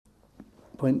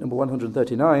point number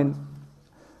 139,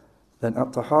 then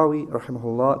At-Tahawi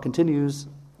rahimahullah continues,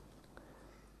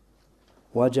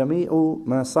 وَجَمِيعُ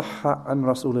مَا صَحَّ عَنْ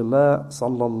رَسُولِ اللَّهِ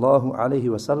صَلَّى اللَّهُ عَلَيْهِ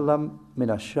وَسَلَّمَ مِنَ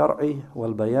الشَّرْعِ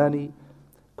وَالْبَيَانِ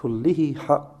كُلِّهِ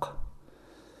حَقٌّ.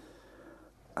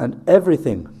 And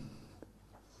everything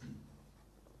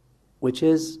which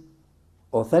is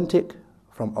authentic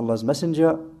from Allah's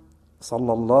Messenger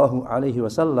sallallahu alaihi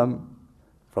wasallam,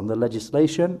 from the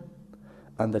legislation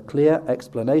and the clear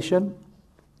explanation,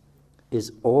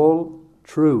 is all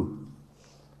true.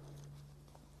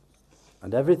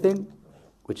 And everything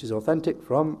which is authentic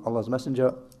from Allah's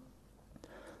Messenger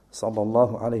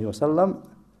sallallahu alaihi wasallam,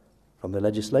 from the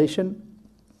legislation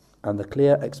and the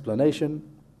clear explanation,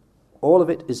 all of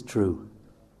it is true.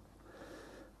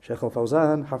 Shaykh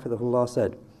al-Fawzan hafidhahullah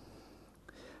said,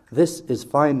 this is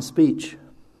fine speech.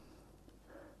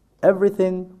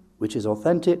 Everything which is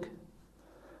authentic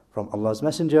from Allah's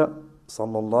Messenger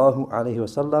sallallahu alaihi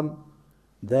wasallam,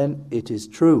 then it is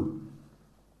true.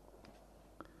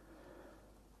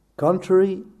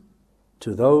 Contrary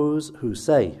to those who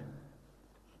say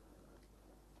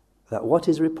that what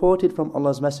is reported from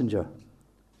Allah's Messenger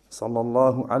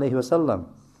sallallahu alaihi wasallam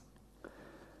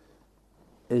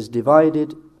is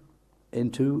divided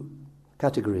into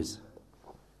categories.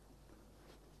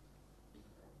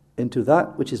 Into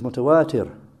that which is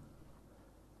mutawatir,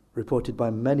 reported by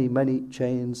many, many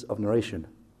chains of narration,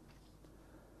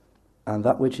 and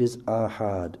that which is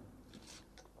ahad,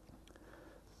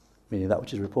 meaning that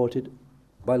which is reported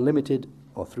by limited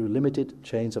or through limited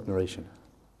chains of narration.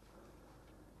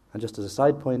 And just as a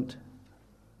side point,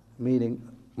 meaning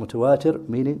mutawatir,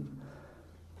 meaning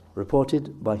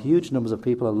reported by huge numbers of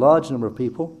people, a large number of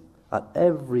people, at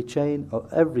every chain or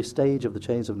every stage of the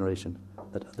chains of narration.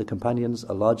 That the companions,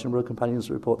 a large number of companions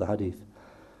report the hadith.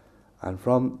 And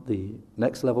from the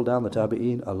next level down, the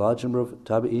tabi'een, a large number of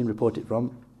tabi'een report it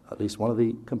from at least one of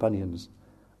the companions.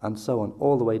 And so on,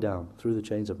 all the way down through the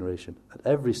chains of narration. At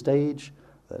every stage,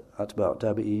 at about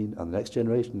tabi'een and the next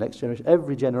generation,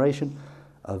 every generation,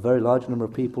 a very large number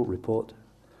of people report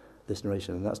this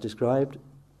narration. And that's described,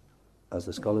 as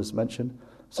the scholars mention,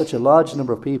 such a large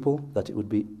number of people that it would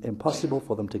be impossible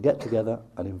for them to get together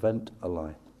and invent a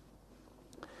lie.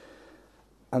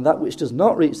 And that which does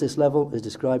not reach this level is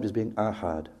described as being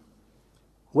ahad.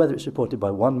 Whether it's reported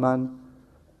by one man,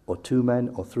 or two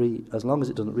men, or three, as long as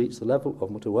it doesn't reach the level of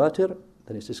mutawatir,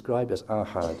 then it's described as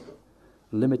ahad.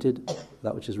 Limited,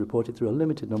 that which is reported through a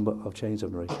limited number of chains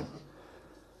of narration.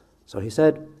 So he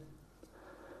said,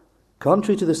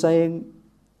 contrary to the saying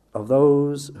of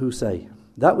those who say,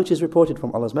 that which is reported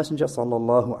from Allah's Messenger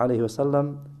sallallahu alaihi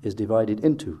wasallam is divided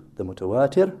into the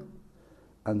mutawatir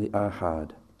and the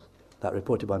ahad. That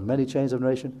reported by many chains of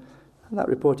narration, and that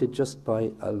reported just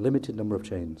by a limited number of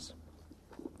chains.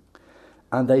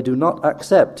 And they do not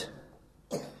accept,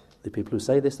 the people who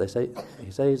say this,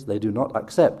 he says, they do not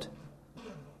accept,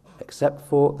 except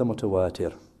for the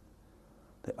mutawatir.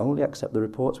 They only accept the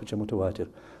reports which are mutawatir,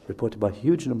 reported by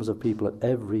huge numbers of people at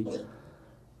every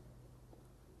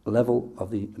level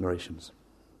of the narrations.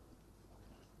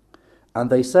 And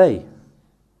they say,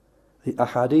 the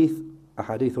ahadithul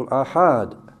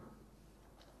ahad,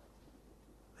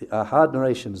 the ahad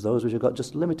narrations, those which have got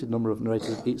just a limited number of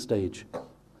narrators at each stage,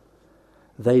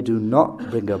 they do not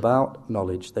bring about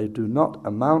knowledge, they do not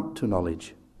amount to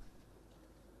knowledge,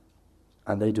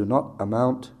 and they do not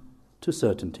amount to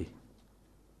certainty.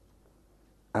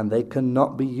 And they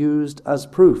cannot be used as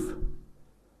proof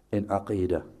in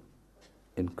aqeedah,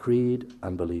 in creed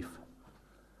and belief.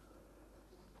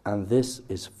 And this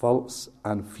is false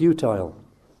and futile.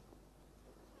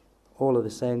 All of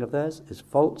the saying of theirs is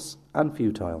false and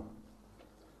futile.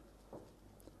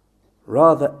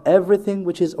 Rather, everything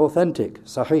which is authentic,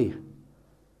 sahih,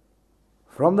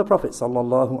 from the Prophet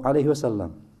sallallahu alaihi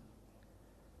wasallam,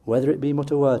 whether it be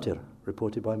mutawatir,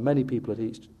 reported by many people at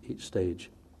each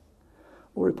stage,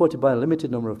 or reported by a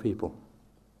limited number of people,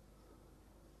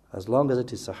 as long as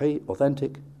it is sahih,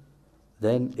 authentic,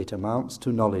 then it amounts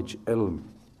to knowledge, ilm.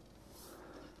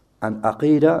 And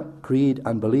aqeedah, creed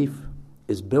and belief,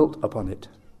 is built upon it,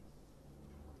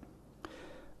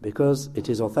 because it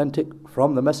is authentic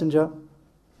from the Messenger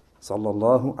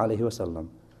sallallahu alaihi wasallam.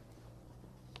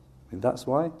 And that's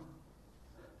why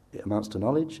it amounts to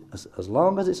knowledge, as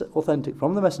long as it's authentic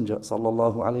from the Messenger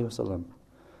sallallahu alaihi wasallam.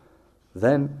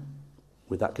 Then,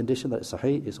 with that condition that it's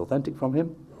sahih, it's authentic from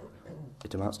him,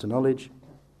 it amounts to knowledge,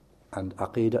 and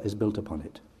aqeedah is built upon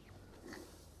it.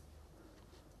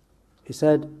 He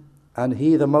said, and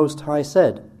he the Most High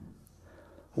said,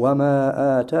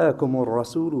 وَمَا آتَاكُمُ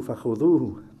الرَّسُولُ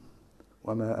فَخُذُوهُ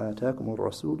وَمَا آتَاكُمُ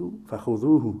الرَّسُولُ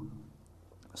فَخُذُوهُ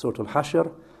Surah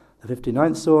Al-Hashr, the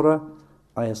 59th surah,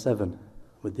 ayah 7,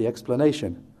 with the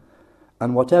explanation.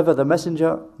 And whatever the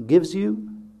messenger gives you,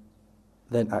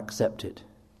 then accept it.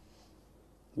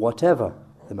 Whatever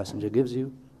the messenger gives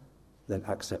you, then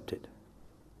accept it.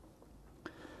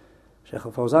 Shaykh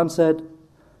al-Fawzan said,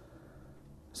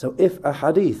 so if a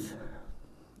hadith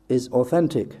is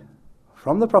authentic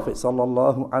from the Prophet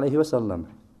sallallahu alaihi wasallam,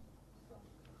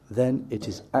 then it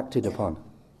is acted upon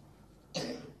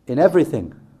in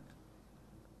everything.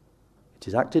 It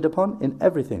is acted upon in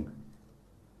everything,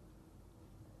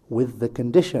 with the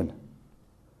condition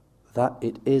that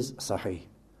it is sahih,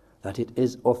 that it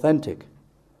is authentic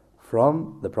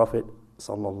from the Prophet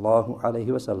sallallahu alaihi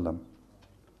wasallam.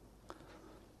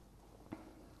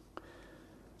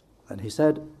 And he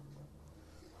said,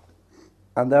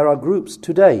 and there are groups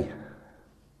today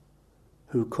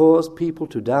who cause people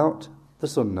to doubt the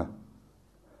Sunnah.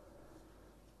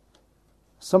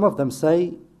 Some of them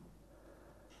say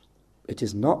it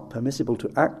is not permissible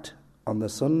to act on the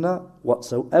Sunnah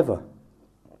whatsoever.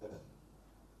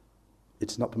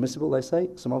 It's not permissible, they say,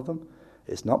 some of them.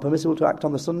 It's not permissible to act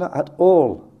on the Sunnah at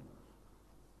all.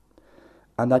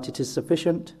 And that it is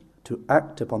sufficient to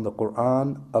act upon the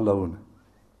Qur'an alone.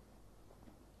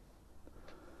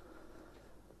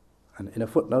 And in a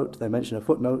footnote, they mention a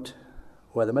footnote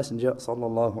where the Messenger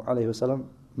sallallahu alaihi wasallam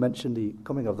mentioned the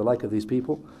coming of the like of these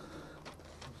people.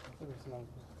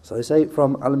 So they say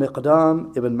from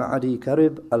Al-Miqdam ibn Ma'adi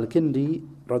Karib Al-Kindi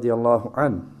radiyallahu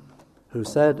an, who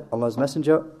said, Allah's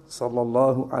Messenger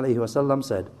sallallahu alaihi wasallam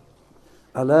said,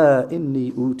 ألا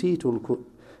إني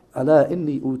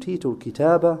أوتيت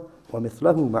الكتاب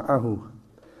ومثله معه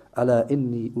ألا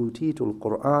إني أوتيت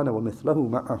القرآن ومثله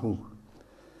معه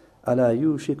ألا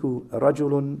يوشك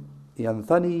رجل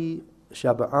ينثني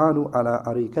شبعان على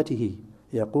أريكته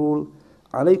يقول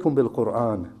عليكم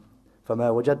بالقرآن فما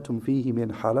وجدتم فيه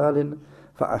من حلال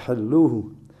فأحلوه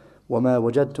وما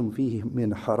وجدتم فيه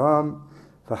من حرام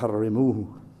فحرموه.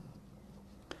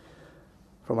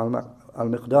 From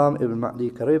Al-Miqdam ibn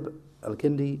Ma'di Karib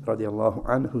Al-Kindi radiyallahu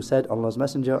anhu, who said, Allah's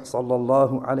Messenger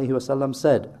sallallahu alayhi wasallam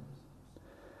said,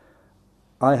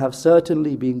 I have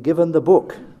certainly been given the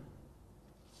book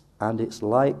and its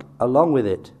like along with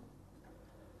it.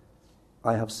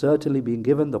 I have certainly been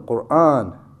given the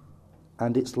Qur'an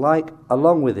and its like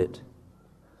along with it.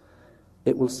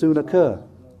 It will soon occur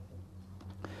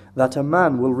that a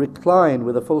man will recline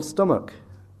with a full stomach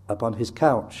upon his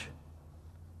couch,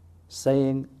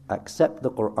 saying, accept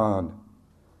the Qur'an.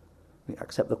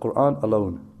 Accept the Qur'an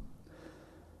alone.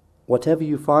 Whatever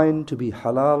you find to be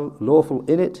halal, lawful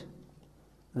in it,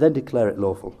 then declare it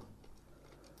lawful.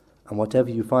 And whatever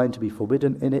you find to be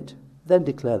forbidden in it, then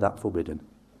declare that forbidden.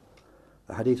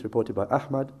 The hadith reported by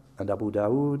Ahmad and Abu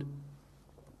Dawud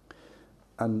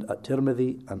and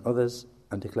At-Tirmidhi and others,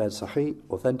 and declared sahih,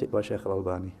 authentic by Shaykh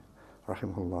al-Albani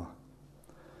rahimahullah.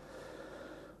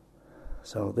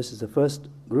 So this is the first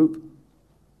group.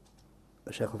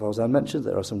 Shaykh al-Fawzan mentions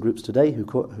there are some groups today who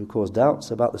cause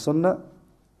doubts about the Sunnah.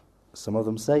 Some of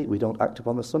them say we don't act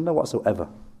upon the Sunnah whatsoever,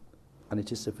 and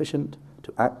it is sufficient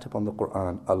to act upon the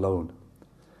Qur'an alone.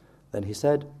 Then he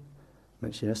said,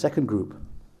 mentioning a second group,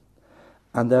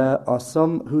 and there are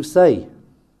some who say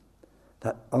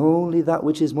that only that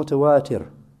which is mutawatir,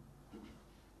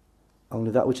 only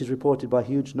that which is reported by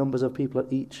huge numbers of people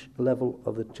at each level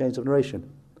of the chains of narration,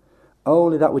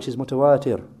 only that which is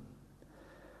mutawatir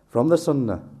from the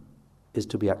Sunnah is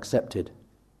to be accepted.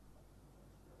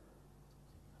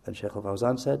 Then Shaykh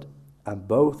al-Fawzan said, and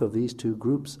both of these two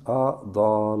groups are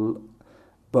dhal.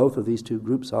 Both of these two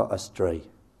groups are astray.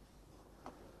 I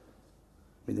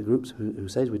mean, the groups who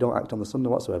says we don't act on the Sunnah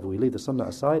whatsoever, we leave the Sunnah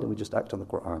aside and we just act on the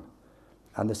Qur'an.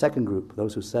 And the second group,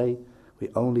 those who say we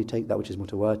only take that which is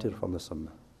mutawatir from the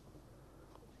Sunnah,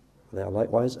 they are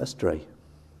likewise astray.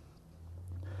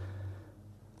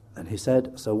 And he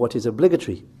said, so what is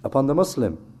obligatory upon the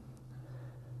Muslim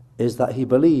is that he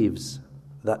believes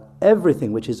that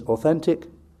everything which is authentic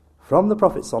from the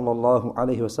Prophet sallallahu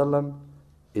alaihi wasallam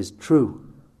is true.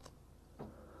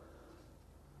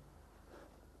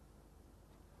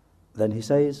 Then he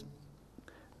says,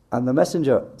 and the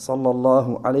Messenger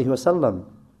sallallahu alaihi wasallam,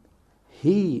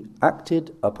 he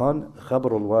acted upon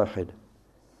khabar al-wahid.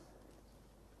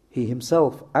 He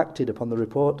himself acted upon the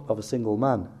report of a single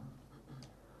man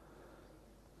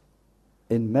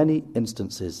in many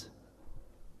instances.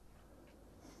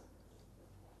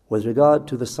 With regard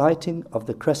to the sighting of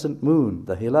the crescent moon,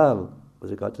 the hilal,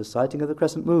 with regard to the sighting of the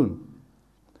crescent moon,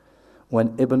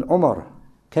 when Ibn Umar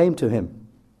came to him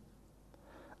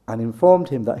and informed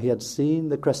him that he had seen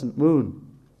the crescent moon,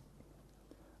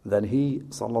 then he,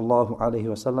 sallallahu alaihi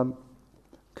wasallam,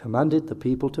 commanded the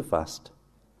people to fast.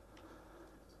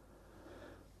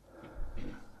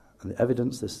 And the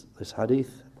evidence, this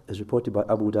hadith, is reported by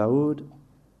Abu Dawud and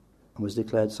was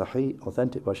declared sahih,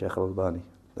 authentic by Shaykh al-Albani.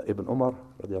 That Ibn Umar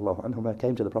radiallahu anhuma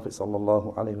came to the Prophet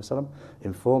sallallahu alaihi wasallam,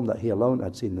 informed that he alone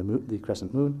had seen the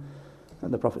crescent moon,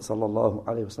 and the Prophet sallallahu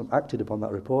alaihi wasallam acted upon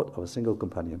that report of a single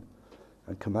companion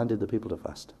and commanded the people to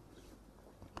fast.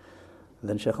 And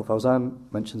then Shaykh al-Fawzan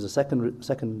mentions a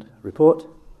second report.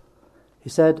 He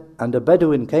said, and a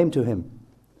Bedouin came to him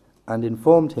and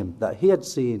informed him that he had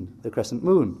seen the crescent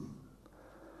moon.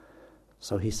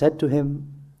 So he said to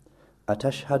him,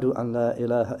 Atashhadu an la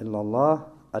ilaha illallah,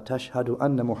 Atashhadu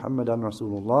anna Muhammadan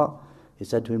Rasulullah. He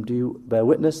said to him, do you bear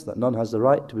witness that none has the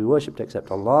right to be worshipped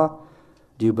except Allah?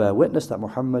 Do you bear witness that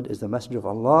Muhammad is the messenger of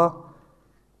Allah?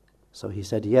 So he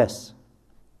said, yes.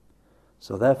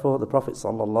 So therefore the Prophet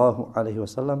sallallahu alaihi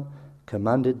wasallam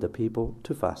commanded the people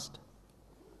to fast.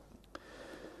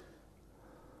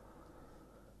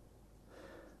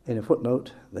 In a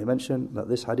footnote, they mention that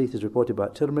this hadith is reported by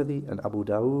Tirmidhi and Abu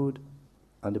Dawud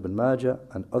and Ibn Majah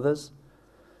and others.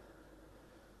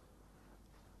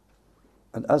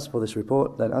 And as for this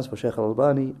report, then as for Shaykh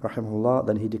al-Albani, rahimahullah,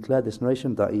 then he declared this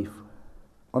narration da'if,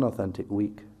 unauthentic,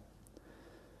 weak,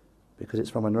 because it's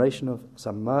from a narration of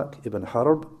Sammak ibn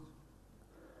Harb,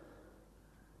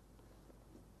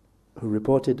 who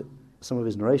reported some of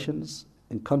his narrations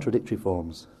in contradictory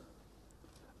forms.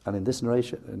 And in this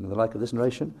narration, in the like of this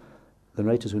narration, the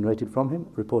narrators who narrated from him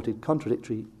reported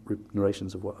contradictory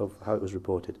narrations of how it was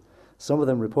reported. Some of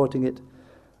them reporting it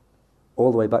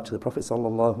all the way back to the Prophet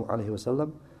sallallahu alaihi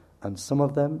wasallam, and some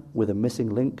of them with a missing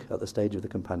link at the stage of the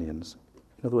companions.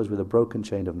 In other words, with a broken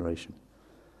chain of narration.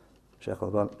 Shaykh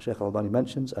al-Albani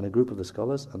mentions, and a group of the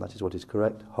scholars, and that is what is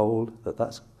correct, hold that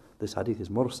this hadith is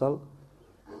mursal.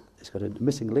 It's got a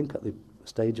missing link at the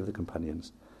stage of the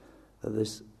companions. That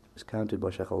this is counted by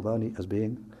Shaykh al-Albani as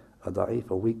being a da'if,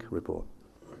 a weak report.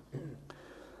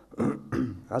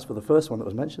 As for the first one that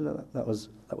was mentioned, that was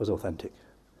authentic.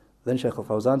 Then Shaykh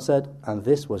al-Fawzan said, and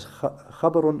this was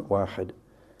khabarun wahid.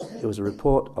 It was a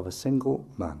report of a single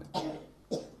man.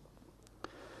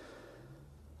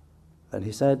 Then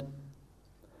he said,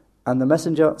 and the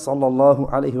Messenger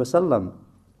sallallahu alaihi wasallam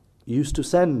used to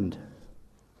send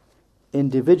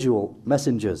individual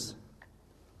messengers.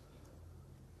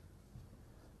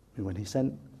 And when he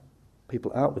sent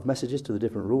people out with messages to the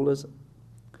different rulers,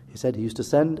 he said he used to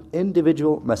send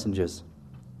individual messengers.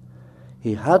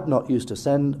 He had not used to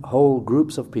send whole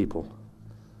groups of people.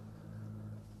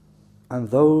 And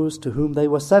those to whom they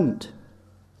were sent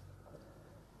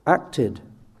acted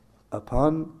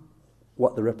upon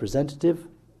what the representative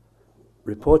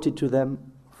reported to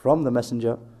them from the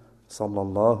Messenger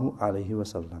sallallahu alaihi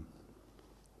wasallam.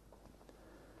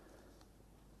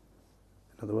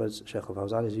 In other words, Shaykh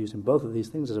al-Fawzan is using both of these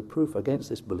things as a proof against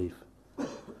this belief.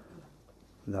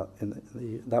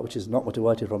 That which is not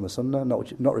motivated from the Sunnah,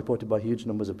 not reported by huge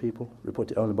numbers of people,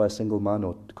 reported only by a single man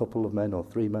or a couple of men or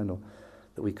three men, or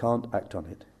that we can't act on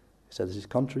it. He says this is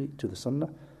contrary to the Sunnah,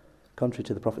 contrary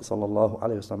to the Prophet sallallahu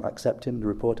alaihi wasallam accepting the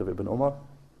report of Ibn Umar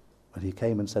when he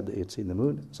came and said that he had seen the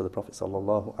moon. So the Prophet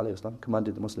sallallahu alaihi wasallam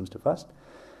commanded the Muslims to fast.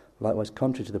 Likewise,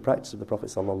 contrary to the practice of the Prophet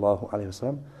sallallahu alaihi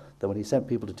wasallam, that when he sent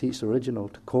people to teach the religion or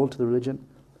to call to the religion,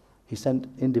 he sent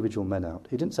individual men out.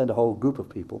 He didn't send a whole group of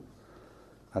people,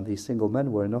 and these single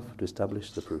men were enough to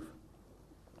establish the proof.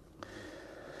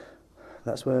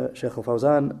 That's where Shaykh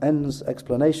al-Fawzan ends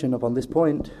explanation upon this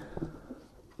point.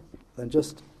 Then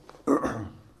just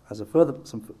as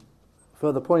some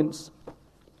further points,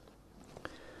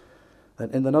 then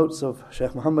in the notes of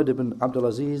Shaykh Muhammad ibn Abdul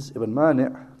Aziz ibn Mani'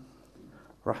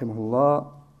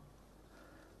 rahimahullah,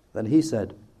 then he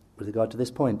said, with regard to this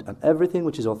point, and everything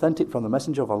which is authentic from the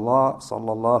Messenger of Allah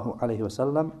sallallahu alaihi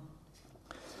wasallam,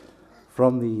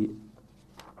 from the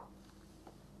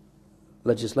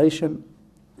legislation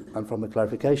and from the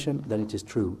clarification, then it is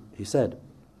true. He said,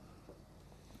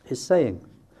 his saying,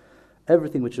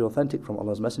 everything which is authentic from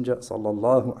Allah's Messenger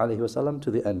sallallahu alaihi wasallam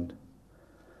to the end.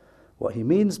 What he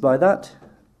means by that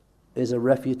is a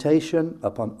refutation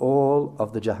upon all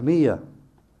of the Jahmiyyah,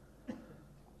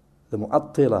 the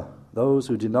Mu'attila, those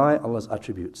who deny Allah's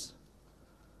attributes,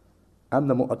 and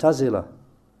the Mu'tazila,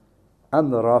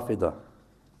 and the Rafida,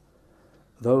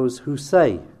 those who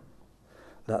say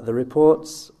that the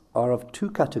reports are of two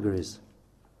categories,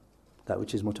 that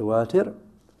which is mutawatir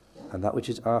and that which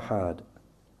is ahad,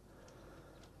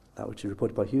 that which is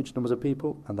reported by huge numbers of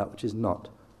people and that which is not.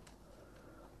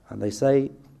 And they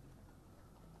say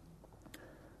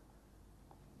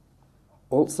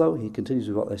also, he continues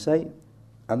with what they say,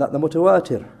 and that the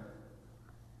mutawatir,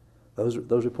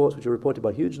 those reports which are reported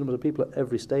by huge numbers of people at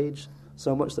every stage,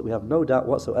 so much that we have no doubt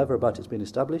whatsoever about it's been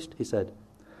established, he said,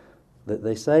 that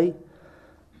they say,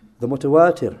 the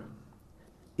mutawatir,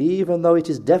 even though it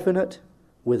is definite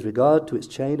with regard to its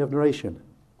chain of narration,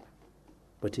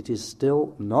 but it is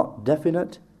still not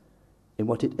definite in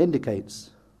what it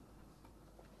indicates.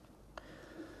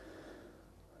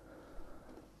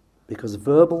 Because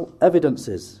verbal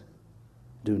evidences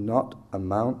do not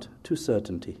amount to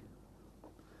certainty.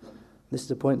 This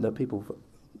is a point that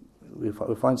we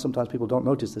find sometimes people don't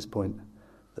notice this point,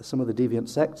 that some of the deviant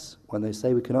sects, when they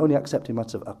say we can only accept in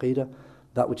matters of aqeedah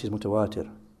that which is mutawatir,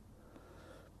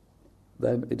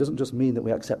 then it doesn't just mean that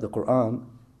we accept the Qur'an,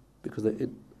 because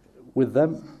with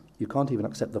them you can't even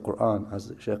accept the Qur'an, as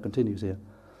the Shaykh continues here.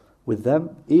 With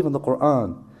them, even the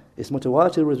Qur'an is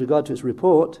mutawatir with regard to its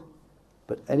report,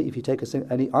 but if you take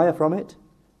any ayah from it,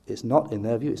 it's not, in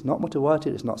their view, it's not mutawatir,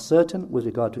 it's not certain with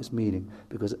regard to its meaning,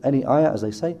 because any ayah, as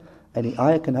they say, any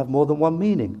ayah can have more than one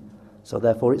meaning, so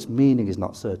therefore its meaning is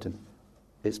not certain.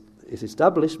 Its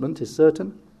establishment is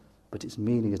certain, but its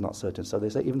meaning is not certain. So they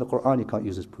say even the Qur'an you can't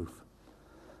use as proof,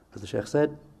 as the Shaykh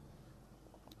said.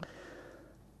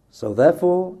 So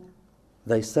therefore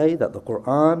they say that the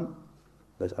Qur'an,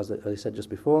 as they said just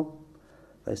before,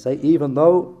 they say even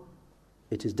though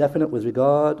it is definite with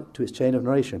regard to its chain of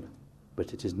narration,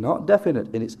 but it is not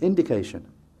definite in its indication,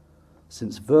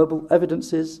 since verbal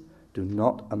evidences do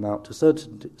not amount to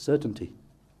certainty.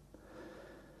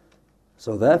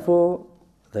 So therefore,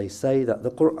 they say that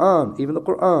the Qur'an, even the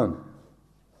Qur'an,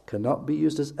 cannot be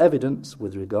used as evidence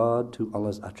with regard to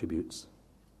Allah's attributes.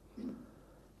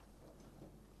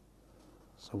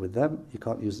 So with them, you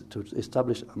can't use it to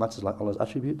establish matters like Allah's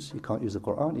attributes. You can't use the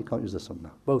Qur'an, you can't use the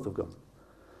Sunnah. Both have gone.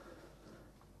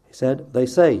 He said, they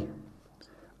say,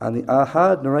 and the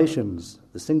ahad narrations,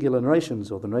 the singular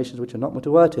narrations, or the narrations which are not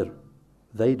mutawatir,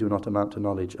 they do not amount to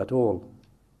knowledge at all.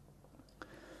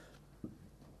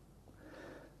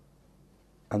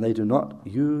 And they do not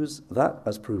use that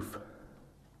as proof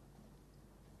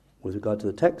with regard to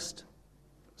the text.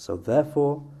 So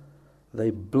therefore,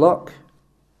 they block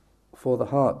for the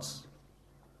hearts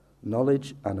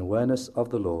knowledge and awareness of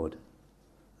the Lord,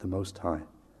 the Most High.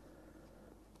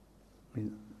 I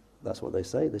mean, that's what they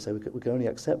say. They say we can only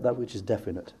accept that which is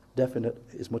definite. Definite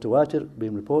is mutawatir,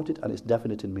 being reported, and it's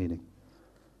definite in meaning.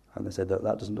 And they said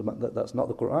that's not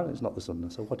the Qur'an, it's not the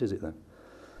Sunnah. So what is it then?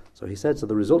 So he said, so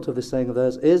the result of this saying of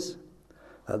theirs is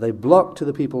that they block to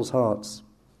the people's hearts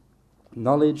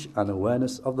knowledge and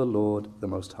awareness of the Lord, the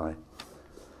Most High,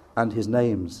 and His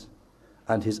names,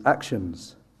 and His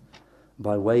actions,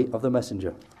 by way of the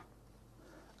Messenger.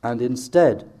 And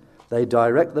instead, they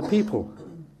direct the people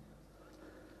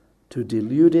to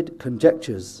deluded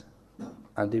conjectures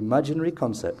and imaginary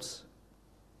concepts,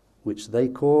 which they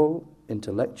call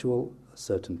intellectual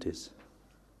certainties.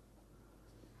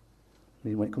 I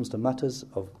mean, when it comes to matters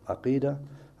of aqeedah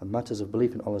and matters of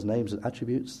belief in Allah's names and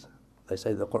attributes, they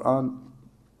say the Qur'an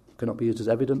cannot be used as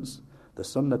evidence, the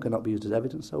Sunnah cannot be used as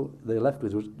evidence, so they're left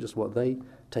with just what they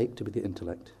take to be the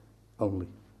intellect only.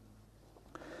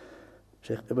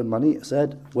 Shaykh Ibn Mani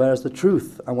said, whereas the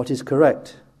truth and what is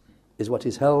correct is what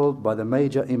is held by the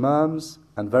major imams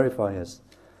and verifiers,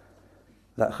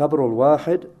 that khabarul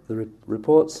wahid, the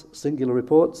reports, singular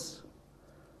reports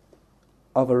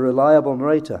of a reliable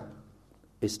narrator,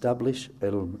 establish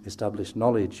ilm, establish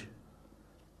knowledge,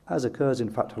 as occurs in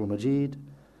Fathul Majid,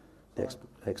 the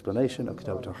explanation of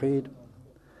Kitab al-Tawheed,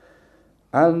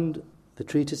 and the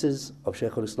treatises of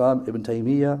Shaykh al-Islam Ibn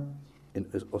Taymiyyah in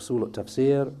Usul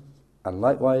al-Tafsir, and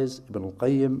likewise Ibn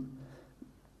al-Qayyim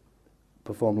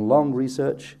performed long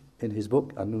research in his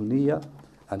book An-Nuniyya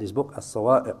and his book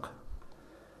As-Sawa'iq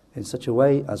in such a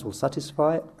way as will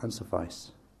satisfy and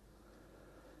suffice.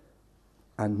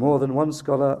 And more than one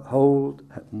scholar held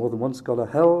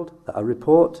that a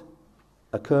report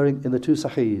occurring in the two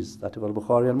Sahihs, that of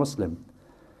Al-Bukhari and Muslim,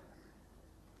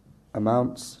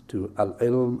 amounts to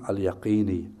al-ilm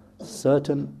al-yaqini,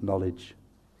 certain knowledge,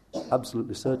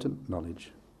 absolutely certain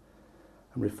knowledge,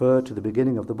 and refer to the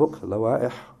beginning of the book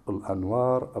Lawa'ih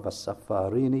al-Anwar of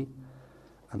As-Safarini,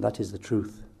 and that is the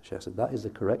truth. Shaykh said that is the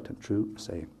correct and true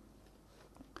saying.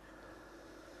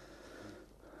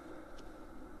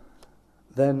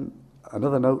 Then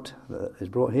another note that is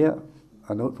brought here,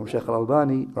 a note from Shaykh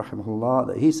al-Albani rahimahullah,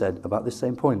 that he said about this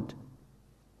same point,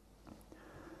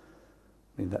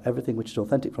 I mean that everything which is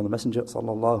authentic from the Messenger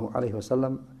sallallahu alaihi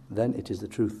wasallam, then it is the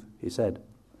truth. He said,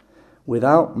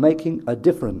 without making a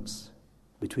difference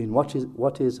between what is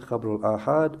khabrul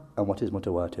ahad and what is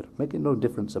mutawatir, making no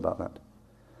difference about that,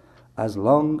 as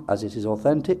long as it is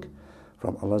authentic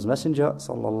from Allah's Messenger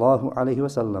sallallahu alaihi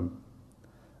wasallam,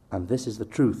 and this is the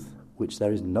truth, which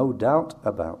there is no doubt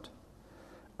about.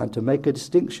 And to make a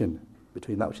distinction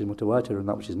between that which is mutawatir and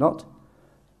that which is not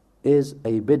is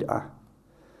a bid'ah,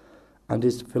 and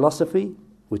is philosophy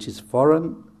which is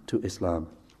foreign to Islam,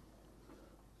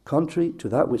 contrary to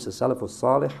that which the Salaf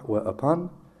al-Salih were upon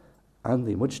and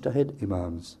the Mujtahid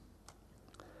Imams.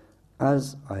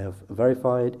 As I have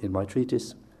verified in my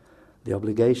treatise, the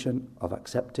obligation of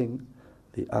accepting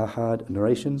the ahad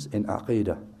narrations in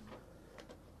Aqeedah,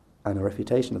 and a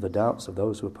refutation of the doubts of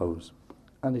those who oppose.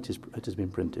 And it has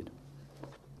been printed.